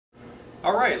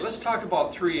All right, let's talk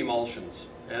about 3 emulsions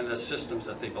and the systems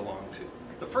that they belong to.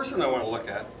 The first one I want to look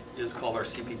at is called our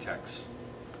CP-Tex.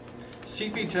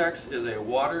 CP-Tex is a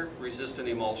water-resistant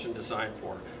emulsion designed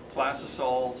for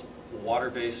plastisols,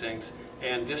 water-based inks,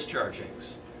 and discharge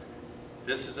inks.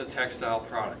 This is a textile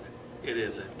product. It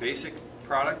is a basic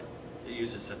product. It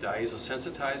uses a diazo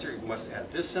sensitizer. You must add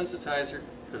this sensitizer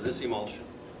to this emulsion.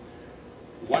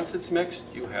 Once it's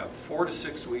mixed, you have 4 to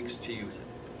 6 weeks to use it.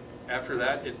 After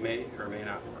that, it may or may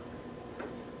not work.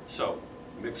 So,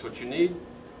 mix what you need.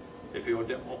 If you're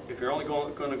only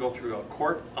going to go through a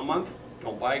quart a month,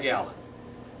 don't buy a gallon.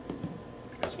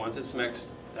 Because once it's mixed,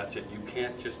 that's it. You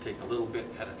can't just take a little bit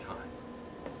at a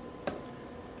time.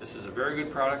 This is a very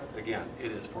good product. Again,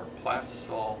 it is for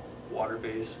plastisol,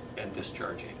 water-based, and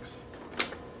discharge inks.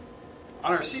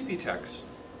 On our CP-Tex,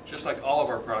 just like all of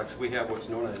our products, we have what's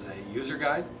known as a user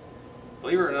guide.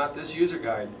 Believe it or not, this user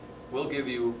guide will give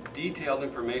you detailed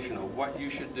information on what you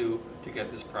should do to get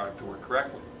this product to work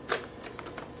correctly.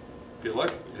 If you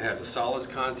look, it has a solids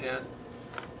content,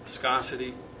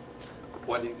 viscosity,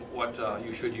 what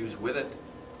you should use with it,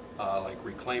 like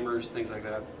reclaimers, things like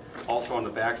that. Also on the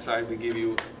back side, we give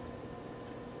you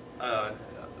a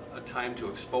time to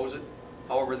expose it.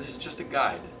 However, this is just a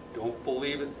guide. Don't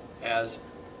believe it as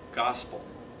gospel.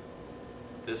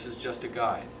 This is just a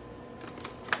guide.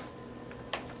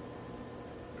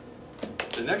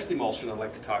 The next emulsion I'd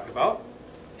like to talk about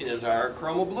is our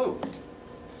Chroma Blue.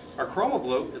 Our Chroma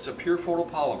Blue, it's a pure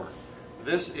photopolymer.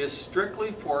 This is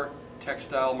strictly for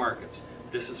textile markets.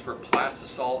 This is for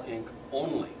plastisol ink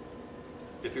only.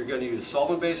 If you're going to use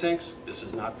solvent-based inks, this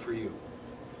is not for you.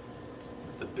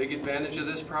 The big advantage of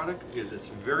this product is it's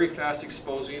very fast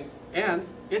exposing, and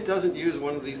it doesn't use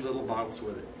one of these little bottles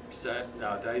with it,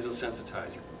 diazo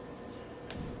sensitizer.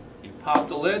 You pop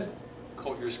the lid,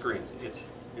 coat your screens.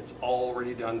 It's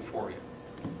already done for you.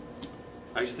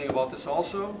 Nice thing about this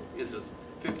also is it's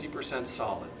 50%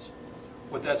 solids.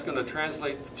 What that's going to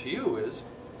translate to you is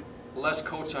less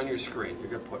coats on your screen. You're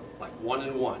going to put like 1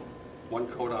 and 1. 1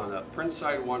 coat on the print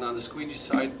side, 1 on the squeegee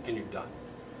side, and you're done.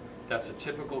 That's a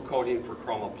typical coating for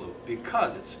Chroma Blue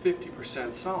because it's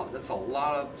 50% solids. That's a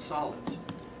lot of solids.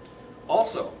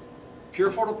 Also, pure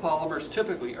photopolymers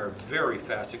typically are very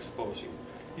fast exposing,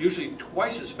 usually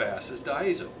twice as fast as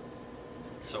diazo.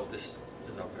 So this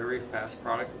is a very fast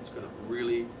product. It's going to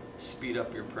really speed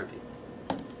up your printing,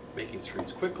 making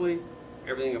screens quickly,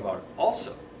 everything about it.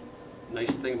 Also,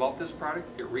 nice thing about this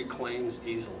product, it reclaims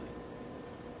easily.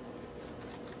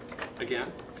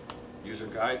 Again, user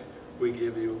guide. We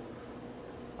give you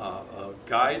a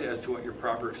guide as to what your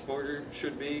proper exposure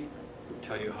should be. We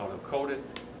tell you how to coat it,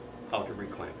 how to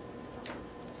reclaim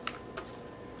it.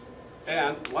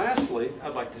 And lastly,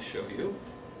 I'd like to show you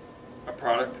a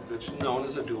product that's known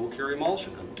as a dual cure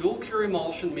emulsion. A dual cure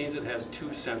emulsion means it has 2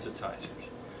 sensitizers.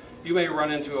 You may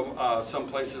run into some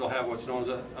places that'll have what's known as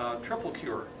a triple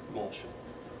cure emulsion.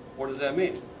 What does that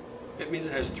mean? It means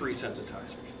it has 3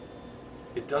 sensitizers.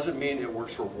 It doesn't mean it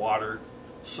works for water,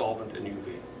 solvent, and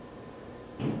UV.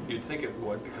 You'd think it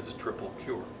would because it's triple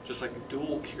cure. Just like a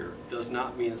dual cure does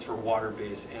not mean it's for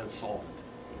water-based and solvent.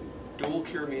 Dual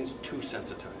cure means 2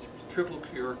 sensitizers. Triple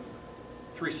cure,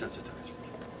 3 sensitizers.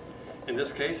 In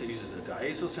this case, it uses a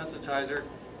diazo sensitizer,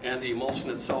 and the emulsion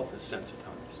itself is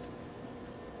sensitized.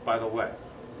 By the way,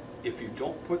 if you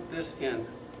don't put this in,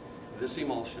 this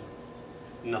emulsion,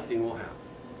 nothing will happen.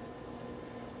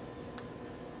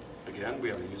 Again, we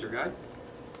have a user guide.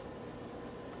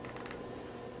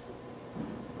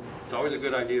 It's always a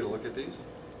good idea to look at these.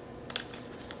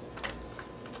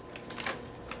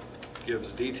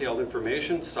 Gives detailed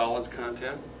information, solids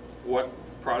content, what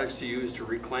products to use to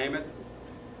reclaim it,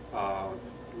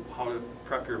 how to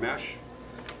prep your mesh,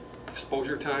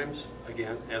 exposure times,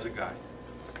 again, as a guide.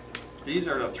 These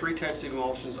are the 3 types of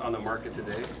emulsions on the market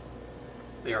today.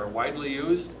 They are widely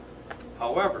used.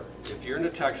 However, if you're in the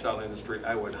textile industry,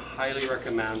 I would highly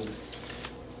recommend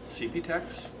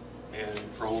CP-Tex and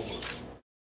Chroma Blue.